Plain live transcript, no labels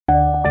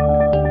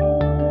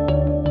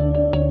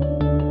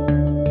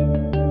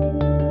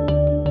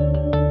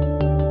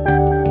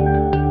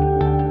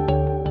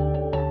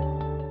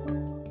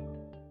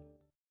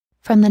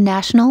From the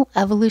National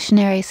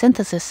Evolutionary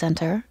Synthesis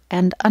Center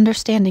and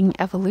Understanding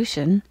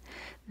Evolution,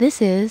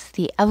 this is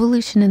the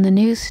Evolution in the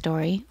News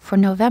story for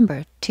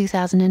November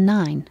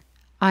 2009.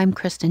 I'm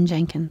Kristen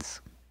Jenkins.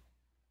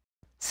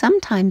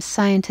 Sometimes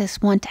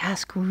scientists want to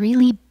ask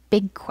really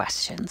big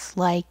questions,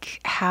 like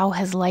how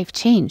has life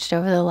changed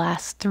over the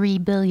last 3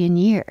 billion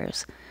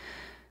years?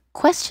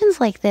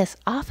 Questions like this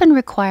often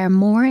require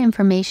more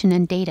information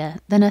and data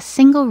than a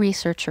single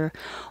researcher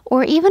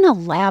or even a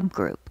lab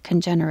group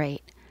can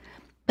generate.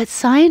 But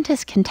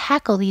scientists can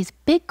tackle these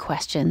big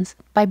questions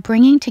by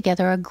bringing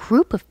together a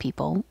group of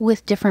people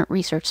with different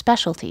research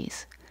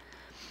specialties.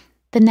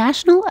 The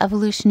National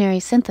Evolutionary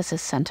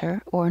Synthesis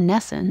Center, or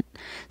NESCent,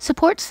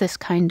 supports this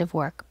kind of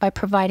work by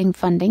providing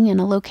funding and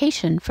a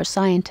location for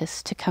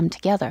scientists to come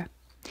together.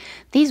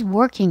 These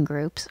working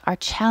groups are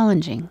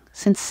challenging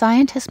since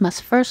scientists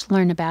must first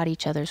learn about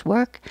each other's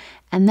work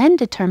and then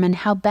determine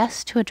how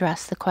best to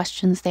address the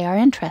questions they are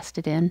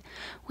interested in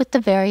with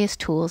the various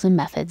tools and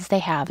methods they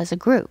have as a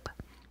group.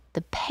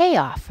 The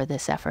payoff for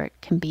this effort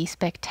can be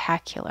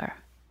spectacular.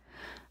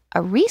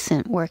 A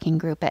recent working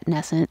group at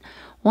NESCent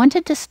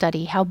wanted to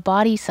study how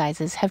body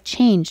sizes have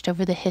changed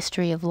over the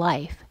history of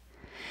life.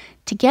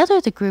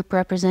 Together, the group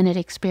represented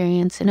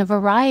experience in a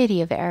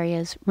variety of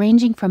areas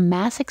ranging from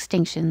mass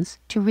extinctions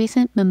to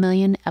recent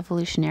mammalian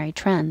evolutionary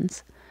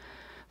trends.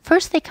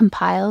 First, they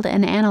compiled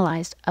and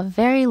analyzed a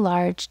very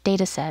large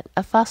dataset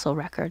of fossil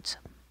records.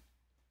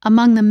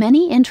 Among the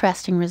many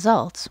interesting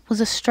results was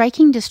a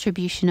striking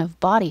distribution of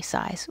body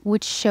size,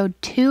 which showed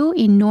 2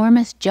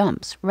 enormous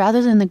jumps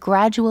rather than the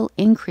gradual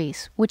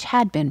increase which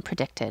had been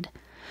predicted.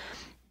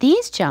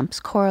 These jumps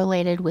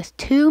correlated with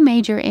 2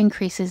 major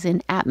increases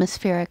in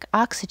atmospheric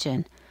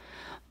oxygen,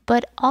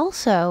 but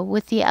also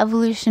with the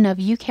evolution of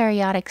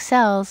eukaryotic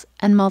cells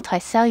and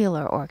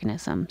multicellular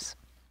organisms.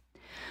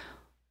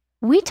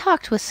 We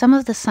talked with some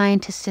of the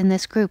scientists in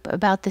this group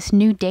about this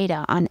new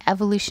data on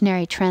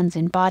evolutionary trends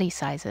in body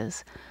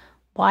sizes,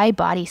 why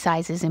body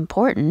size is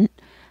important,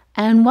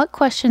 and what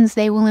questions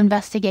they will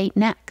investigate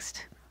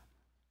next.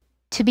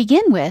 To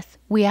begin with,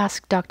 we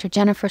asked Dr.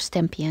 Jennifer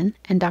Stempien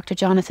and Dr.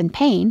 Jonathan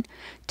Payne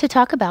to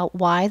talk about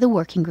why the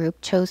working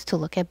group chose to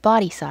look at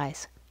body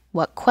size,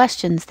 what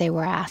questions they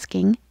were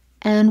asking,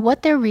 and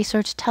what their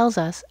research tells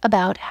us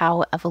about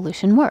how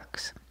evolution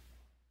works.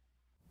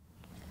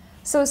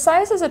 So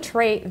size is a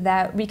trait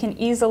that we can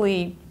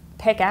easily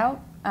pick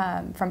out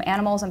from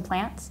animals and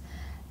plants,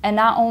 and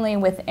not only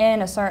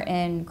within a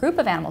certain group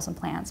of animals and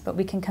plants, but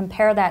we can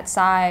compare that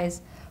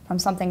size from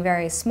something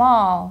very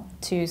small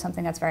to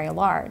something that's very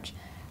large,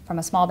 from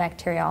a small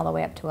bacteria all the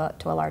way up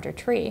to a larger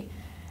tree.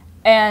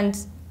 And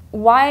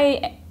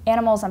why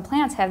animals and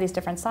plants have these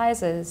different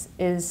sizes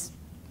is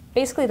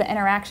basically the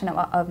interaction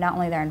of not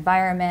only their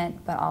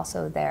environment, but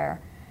also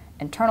their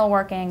internal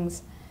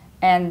workings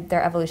and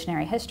their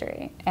evolutionary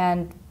history.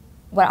 And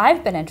what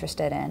I've been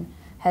interested in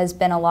has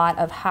been a lot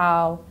of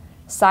how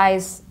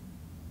size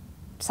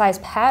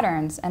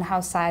patterns and how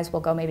size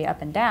will go maybe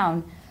up and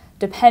down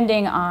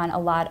depending on a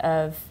lot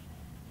of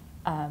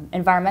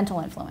environmental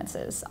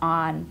influences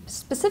on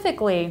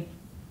specifically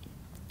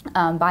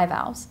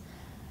bivalves.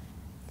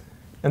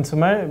 And so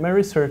my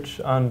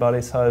research on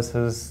body size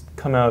has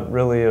come out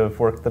really of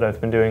work that I've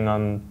been doing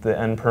on the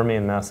end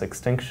Permian mass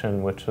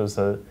extinction, which was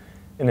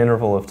an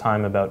interval of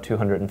time about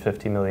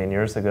 250 million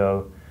years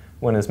ago,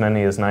 when as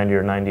many as 90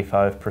 or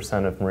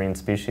 95% of marine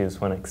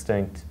species went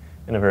extinct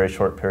in a very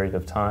short period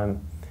of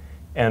time.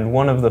 And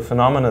one of the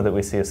phenomena that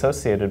we see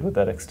associated with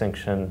that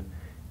extinction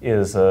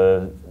is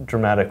a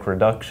dramatic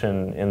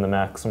reduction in the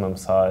maximum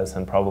size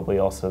and probably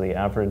also the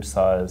average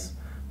size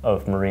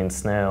of marine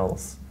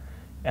snails.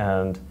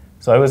 And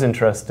so I was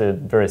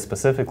interested very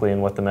specifically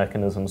in what the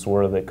mechanisms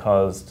were that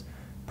caused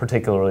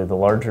particularly the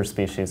larger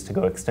species to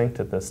go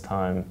extinct at this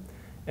time.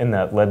 And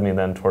that led me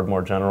then toward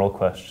more general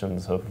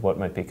questions of what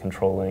might be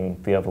controlling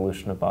the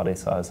evolution of body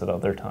size at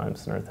other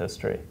times in Earth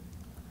history.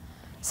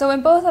 So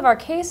in both of our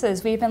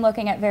cases, we've been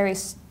looking at very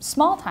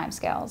small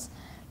timescales,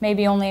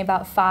 maybe only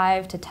about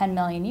 5 to 10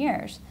 million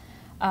years,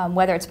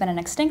 whether it's been an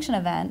extinction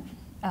event,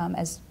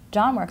 as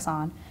John works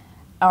on,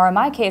 or in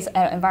my case,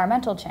 an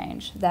environmental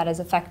change that is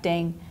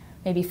affecting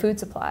maybe food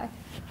supply.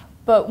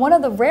 But one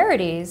of the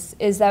rarities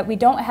is that we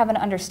don't have an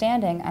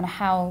understanding on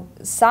how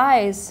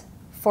size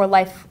for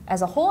life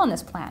as a whole on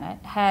this planet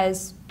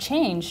has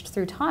changed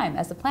through time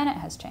as the planet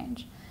has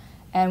changed.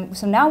 And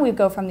so now we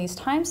go from these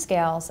time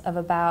scales of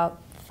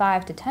about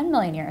 5 to 10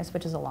 million years,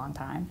 which is a long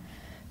time,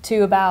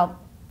 to about,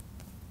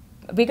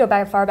 we go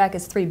back far back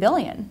as 3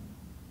 billion,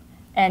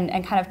 and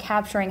kind of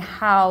capturing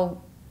how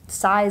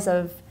size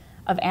of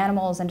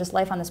animals and just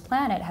life on this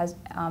planet has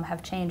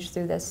have changed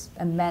through this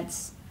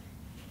immense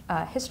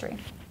history.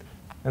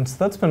 And so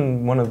that's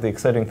been one of the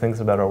exciting things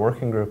about our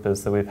working group,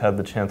 is that we've had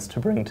the chance to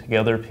bring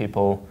together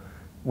people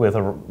with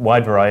a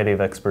wide variety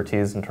of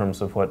expertise in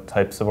terms of what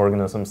types of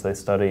organisms they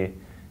study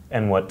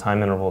and what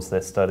time intervals they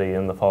study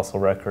in the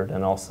fossil record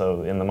and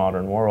also in the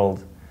modern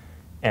world.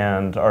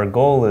 And our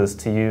goal is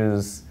to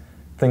use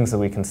things that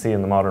we can see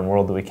in the modern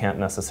world that we can't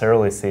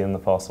necessarily see in the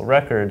fossil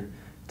record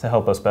to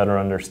help us better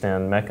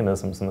understand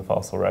mechanisms in the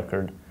fossil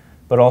record,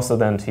 but also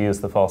then to use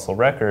the fossil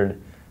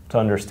record to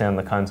understand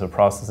the kinds of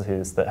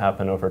processes that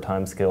happen over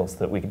timescales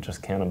that we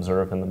just can't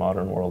observe in the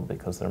modern world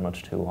because they're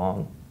much too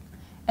long.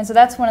 And so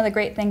that's one of the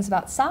great things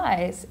about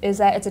size, is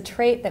that it's a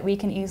trait that we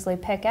can easily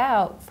pick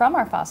out from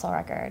our fossil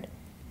record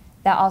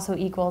that also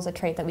equals a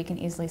trait that we can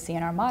easily see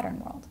in our modern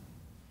world.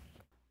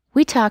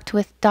 We talked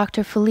with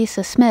Dr.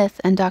 Felisa Smith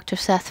and Dr.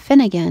 Seth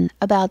Finnegan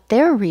about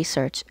their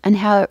research and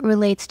how it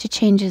relates to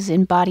changes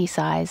in body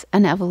size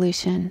and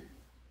evolution.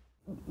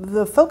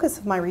 The focus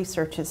of my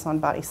research is on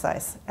body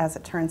size, as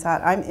it turns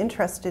out. I'm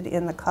interested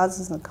in the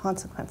causes and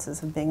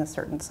consequences of being a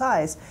certain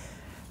size.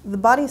 The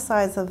body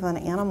size of an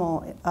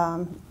animal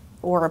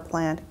or a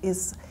plant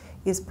is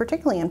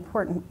particularly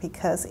important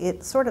because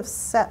it sort of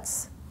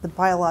sets the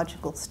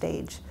biological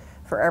stage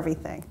for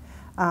everything.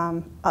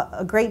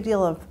 A great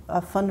deal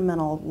of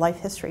fundamental life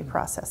history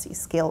processes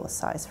scale with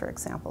size, for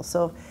example.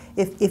 So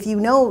if you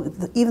know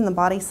even the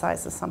body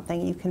size of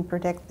something, you can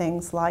predict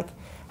things like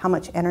how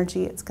much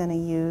energy it's going to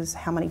use,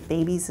 how many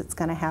babies it's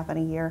going to have in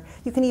a year.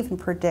 You can even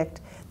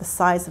predict the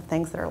size of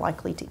things that are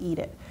likely to eat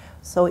it.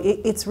 So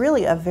it's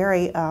really a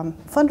very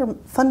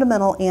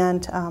fundamental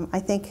and I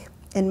think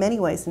in many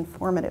ways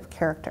informative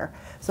character.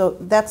 So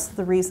that's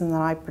the reason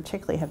that I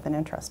particularly have been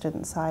interested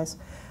in size.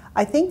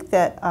 I think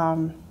that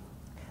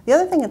the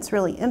other thing that's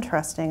really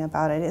interesting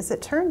about it is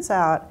it turns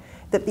out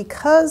that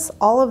because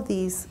all of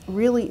these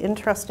really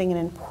interesting and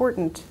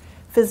important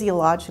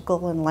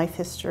physiological and life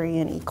history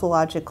and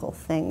ecological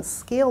things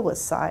scale with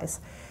size,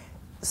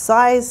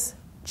 size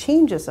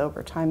changes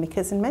over time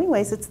because in many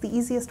ways it's the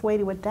easiest way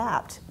to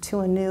adapt to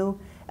a new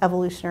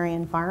evolutionary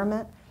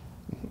environment.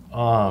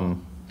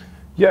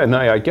 Yeah, and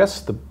I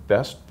guess the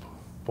best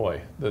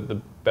way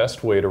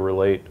to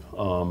relate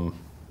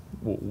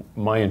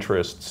my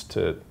interests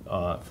to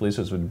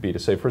Felisa's would be to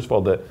say, first of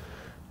all, that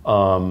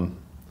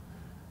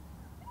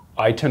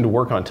I tend to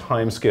work on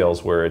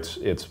timescales where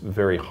it's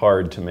very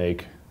hard to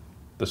make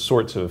the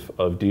sorts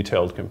of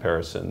detailed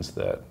comparisons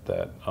that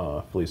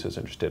Felisa is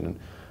interested in,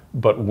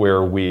 but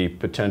where we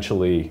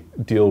potentially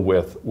deal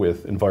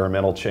with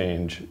environmental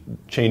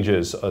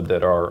changes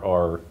that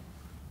are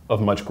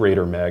of much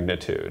greater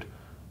magnitude.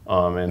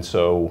 And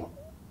so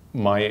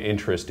my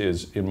interest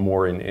is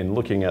more in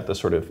looking at the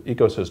sort of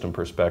ecosystem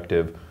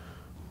perspective.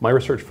 My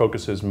research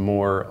focuses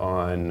more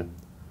on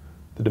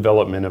the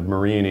development of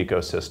marine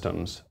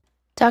ecosystems.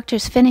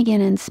 Doctors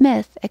Finnegan and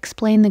Smith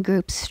explain the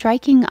group's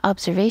striking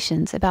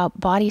observations about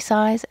body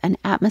size and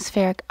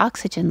atmospheric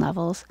oxygen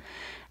levels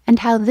and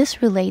how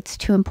this relates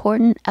to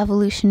important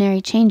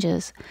evolutionary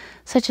changes,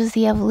 such as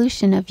the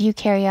evolution of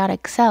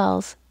eukaryotic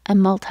cells and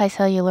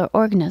multicellular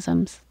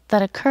organisms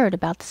that occurred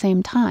about the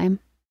same time.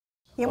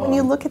 Yeah, when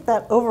you look at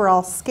that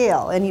overall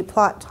scale and you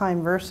plot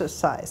time versus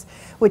size,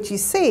 what you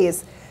see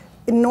is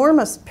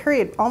enormous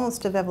period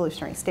almost of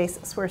evolutionary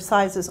stasis where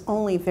size is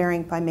only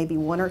varying by maybe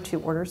 1 or 2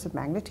 orders of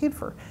magnitude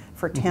for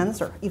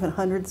tens or even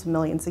hundreds of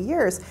millions of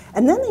years.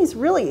 And then these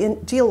really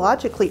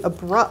geologically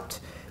abrupt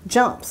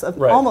jumps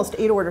of almost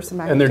 8 orders of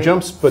magnitude. And they're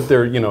jumps, but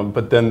they're,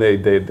 but then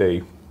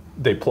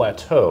they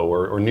plateau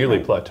or nearly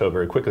plateau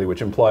very quickly,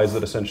 which implies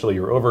that essentially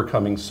you're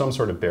overcoming some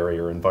sort of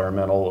barrier,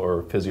 environmental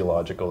or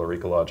physiological or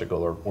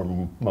ecological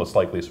or most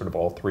likely sort of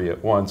all three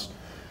at once.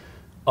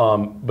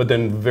 But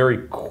then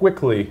very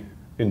quickly,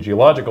 in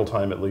geological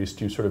time at least,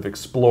 you sort of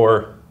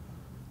explore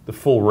the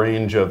full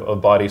range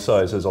of body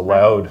sizes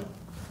allowed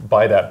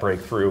by that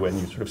breakthrough, and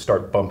you sort of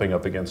start bumping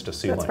up against a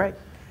ceiling. That's right.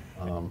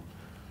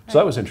 So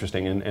that was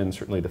interesting, and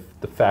certainly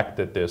the fact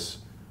that this,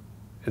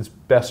 as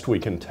best we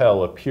can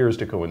tell, appears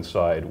to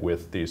coincide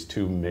with these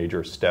two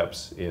major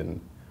steps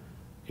in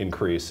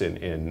increase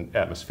in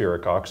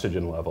atmospheric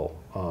oxygen level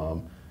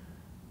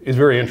is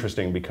very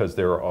interesting because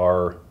there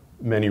are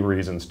many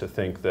reasons to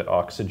think that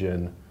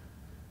oxygen,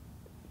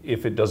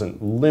 if it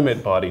doesn't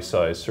limit body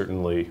size,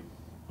 certainly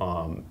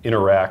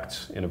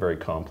interacts in a very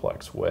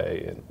complex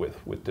way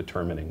with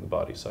determining the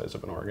body size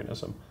of an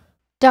organism.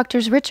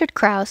 Doctors Richard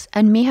Krauss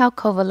and Michał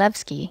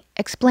Kowalewski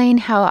explain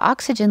how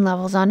oxygen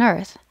levels on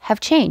Earth have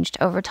changed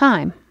over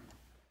time.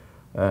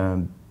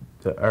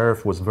 The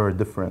Earth was very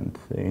different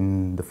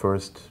in the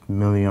first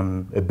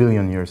a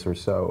billion years or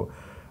so,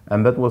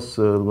 and that was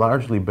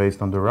largely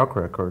based on the rock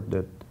record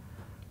that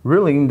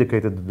really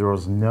indicated that there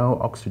was no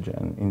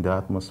oxygen in the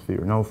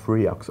atmosphere, no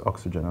free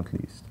oxygen at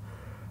least.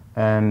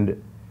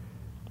 And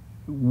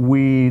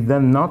we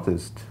then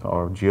noticed,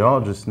 or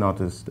geologists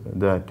noticed,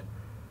 that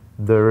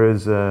there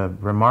is a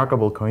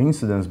remarkable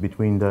coincidence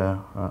between the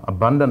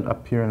abundant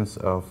appearance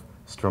of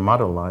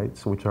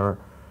stromatolites,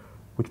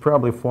 which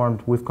probably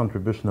formed with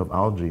contribution of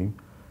algae,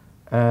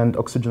 and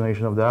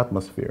oxygenation of the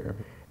atmosphere.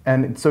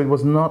 And so it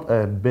was not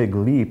a big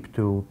leap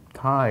to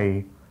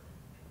tie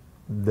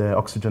the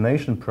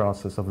oxygenation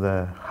process of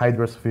the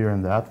hydrosphere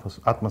and the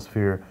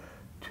atmosphere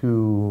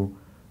to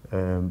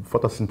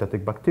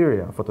photosynthetic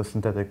bacteria,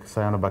 photosynthetic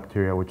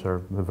cyanobacteria, which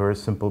are very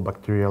simple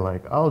bacteria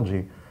like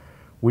algae,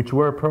 which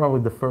were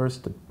probably the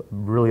first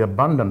really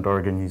abundant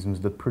organisms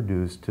that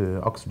produced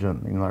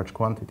oxygen in large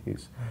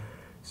quantities.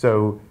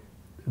 So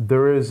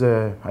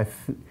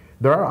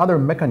there are other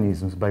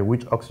mechanisms by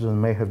which oxygen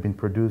may have been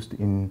produced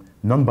in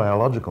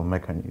non-biological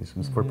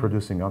mechanisms for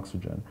producing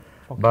oxygen.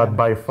 Okay. But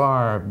by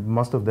far,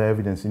 most of the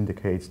evidence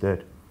indicates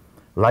that,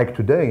 like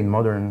today in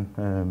modern,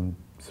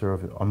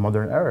 on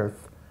modern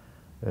Earth,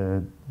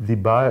 the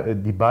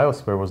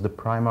biosphere was the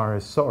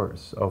primary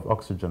source of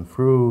oxygen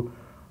through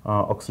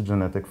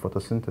oxygenetic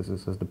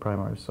photosynthesis as the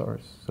primary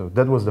source. So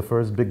that was the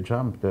first big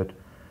jump that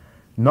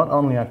not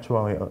only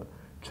actually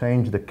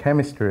changed the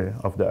chemistry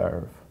of the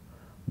Earth,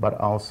 but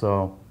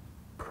also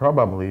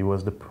probably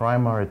was the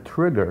primary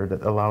trigger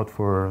that allowed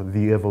for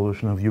the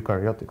evolution of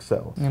eukaryotic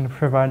cells. And it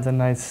provides a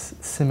nice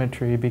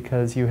symmetry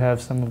because you have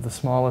some of the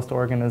smallest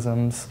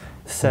organisms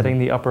setting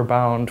the upper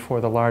bound for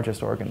the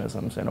largest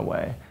organisms in a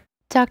way.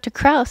 Dr.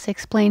 Krauss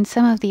explained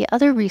some of the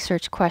other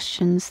research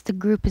questions the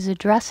group is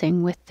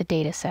addressing with the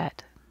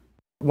dataset.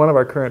 One of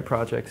our current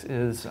projects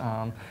is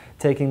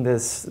taking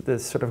this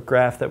sort of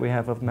graph that we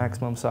have of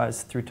maximum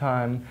size through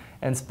time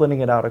and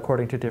splitting it out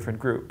according to different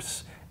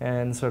groups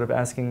and sort of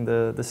asking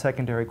the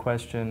secondary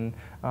question,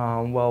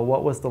 well,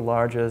 what was the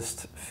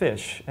largest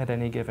fish at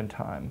any given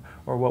time?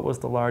 Or what was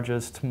the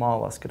largest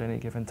mollusk at any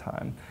given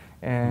time?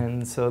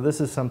 And so this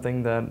is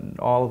something that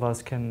all of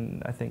us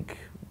can, I think,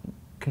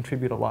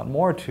 contribute a lot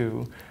more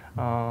to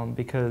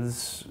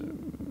because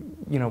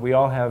we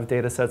all have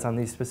data sets on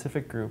these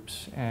specific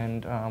groups,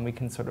 and we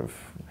can sort of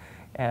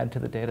add to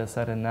the data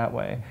set in that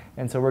way.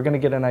 And so we're going to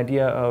get an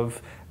idea of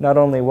not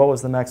only what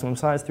was the maximum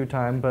size through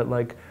time, but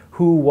like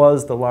who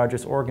was the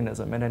largest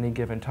organism at any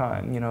given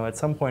time. At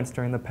some points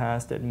during the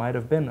past it might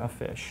have been a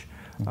fish,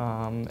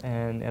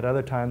 and at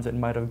other times it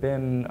might have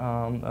been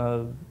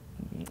an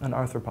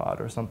arthropod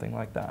or something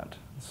like that.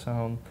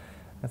 So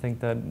I think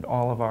that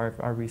all of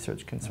our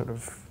research can sort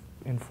of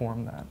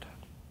inform that.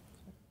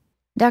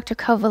 Dr.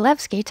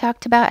 Kovalevsky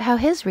talked about how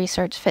his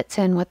research fits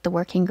in with the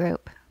working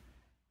group.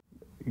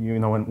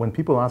 When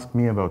people ask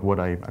me about what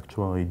I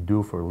actually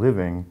do for a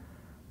living,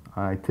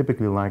 I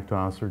typically like to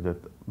answer that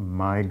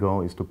my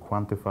goal is to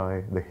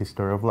quantify the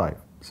history of life.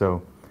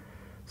 So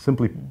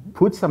simply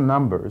put some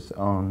numbers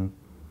on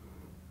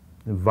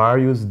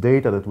various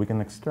data that we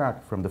can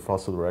extract from the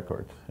fossil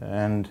record.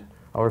 And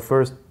our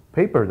first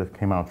paper that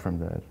came out from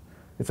that,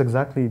 it's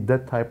exactly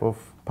that type of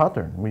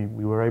pattern.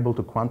 We were able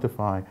to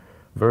quantify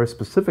very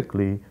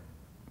specifically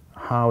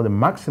how the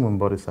maximum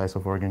body size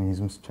of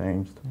organisms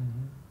changed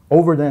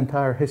over the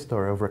entire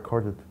history of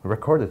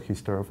recorded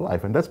history of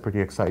life, and that's pretty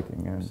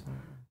exciting. And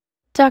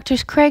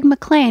Doctors Craig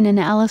McLean and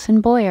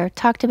Alison Boyer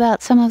talked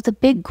about some of the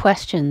big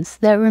questions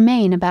that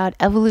remain about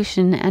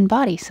evolution and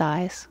body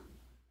size.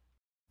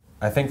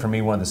 I think for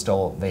me, one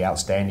of the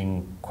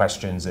outstanding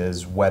questions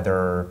is what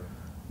are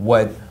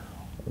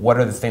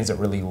the things that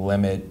really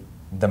limit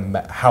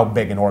how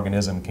big an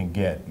organism can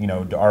get?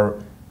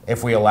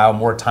 If we allow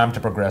more time to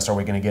progress, are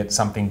we going to get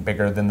something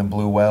bigger than the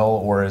blue whale,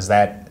 or is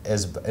that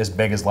as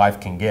big as life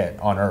can get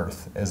on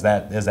Earth? Is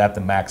that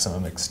the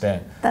maximum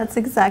extent? That's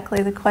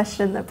exactly the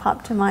question that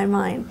popped to my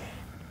mind.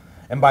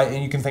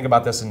 And you can think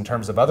about this in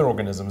terms of other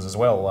organisms as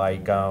well,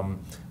 like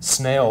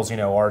snails.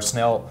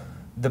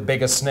 The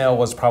biggest snail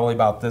was probably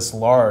about this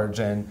large,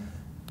 and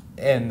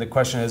the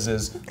question is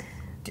that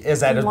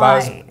is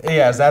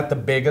that the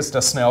biggest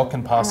a snail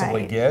can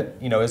possibly get?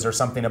 Is there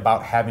something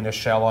about having a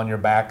shell on your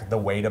back, the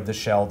weight of the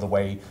shell, the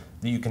way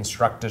that you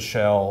construct a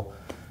shell,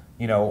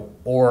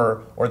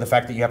 or the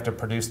fact that you have to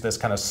produce this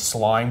kind of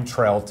slime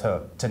trail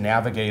to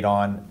navigate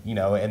on,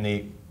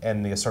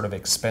 and the sort of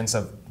expense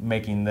of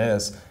making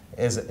this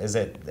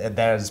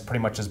that is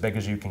pretty much as big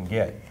as you can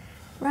get.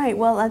 Right.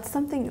 Well, that's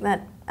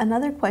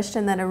another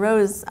question that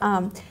arose.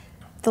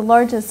 The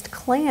largest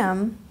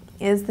clam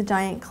is the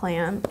giant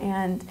clam,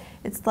 and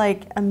it's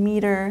like a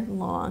meter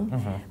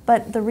long.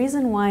 But the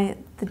reason why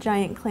the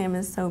giant clam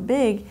is so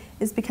big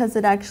is because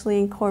it actually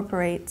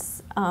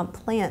incorporates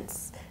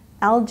plants,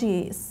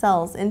 algae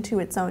cells into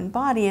its own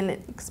body, and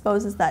it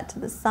exposes that to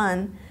the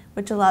sun,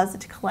 which allows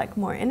it to collect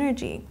more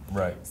energy.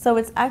 Right. So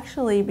it's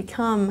actually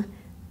become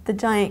the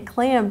giant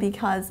clam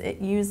because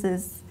it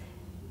uses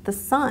the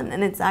sun,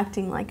 and it's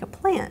acting like a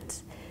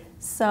plant.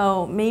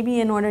 So maybe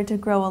in order to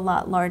grow a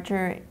lot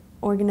larger,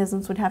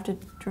 organisms would have to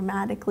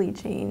dramatically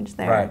change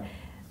their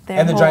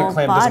and the giant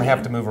clam body. doesn't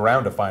have to move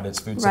around to find its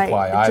food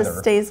supply it either. It just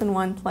stays in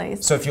one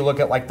place. So if you look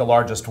at like the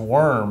largest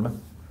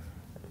worm,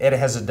 it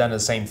has done the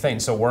same thing.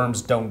 So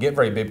worms don't get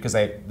very big because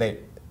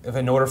if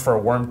in order for a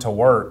worm to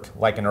work,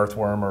 like an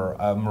earthworm or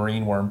a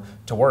marine worm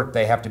to work,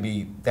 they have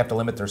to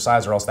limit their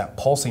size, or else that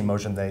pulsing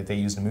motion they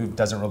use to move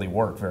doesn't really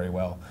work very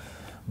well.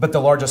 But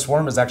the largest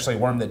worm is actually a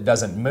worm that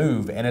doesn't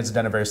move, and it's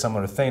done a very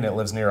similar thing. It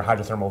lives near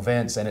hydrothermal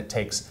vents, and it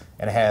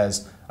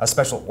has a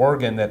special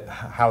organ that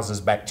houses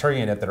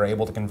bacteria in it that are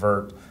able to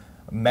convert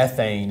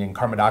methane and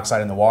carbon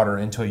dioxide in the water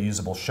into a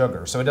usable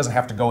sugar. So it doesn't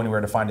have to go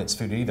anywhere to find its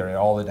food either.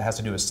 All it has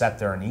to do is sit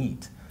there and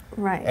eat.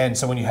 Right. And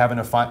so when you have an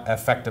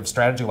effective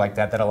strategy like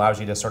that, that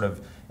allows you to sort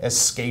of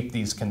escape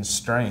these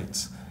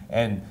constraints.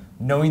 And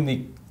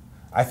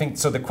I think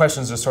so the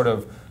questions are sort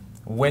of,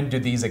 when do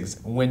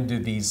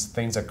these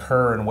things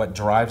occur and what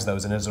drives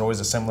those? And is it always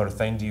a similar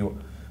thing?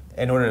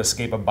 in order to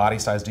escape a body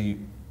size,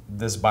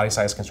 this body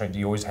size constraint, do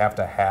you always have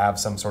to have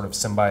some sort of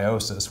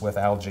symbiosis with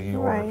algae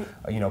or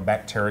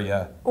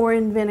bacteria? Or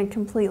invent a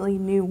completely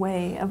new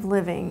way of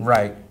living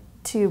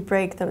to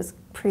break those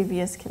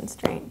previous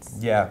constraints.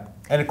 Yeah,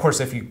 and of course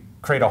if you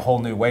create a whole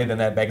new way, then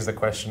that begs the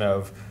question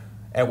of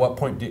at what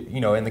point,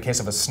 in the case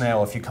of a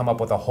snail, if you come up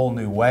with a whole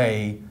new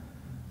way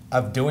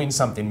of doing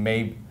something,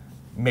 maybe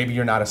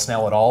you're not a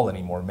snail at all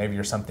anymore. Maybe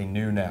you're something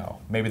new now.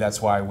 Maybe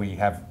that's why we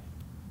have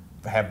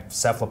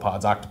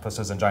cephalopods,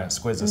 octopuses, and giant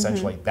squids.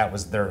 Essentially, that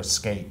was their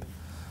escape.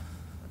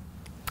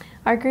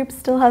 Our group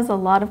still has a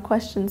lot of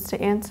questions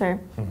to answer,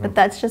 but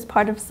that's just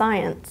part of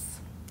science.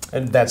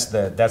 And that's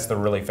the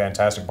really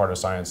fantastic part of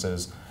science,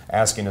 is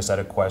asking a set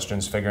of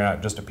questions, figuring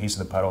out just a piece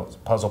of the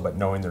puzzle, but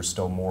knowing there's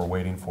still more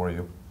waiting for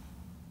you.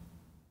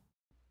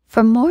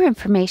 For more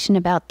information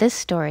about this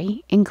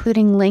story,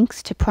 including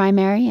links to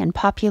primary and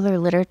popular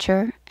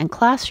literature and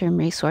classroom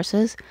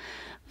resources,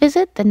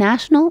 visit the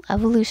National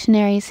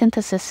Evolutionary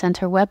Synthesis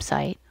Center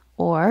website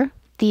or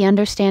the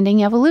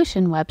Understanding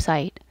Evolution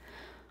website.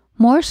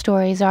 More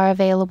stories are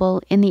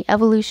available in the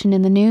Evolution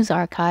in the News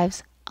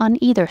archives on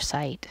either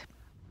site.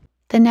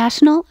 The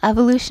National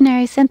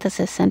Evolutionary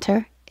Synthesis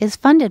Center is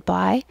funded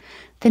by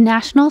the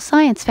National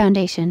Science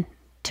Foundation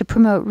to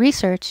promote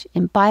research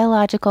in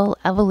biological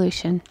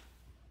evolution.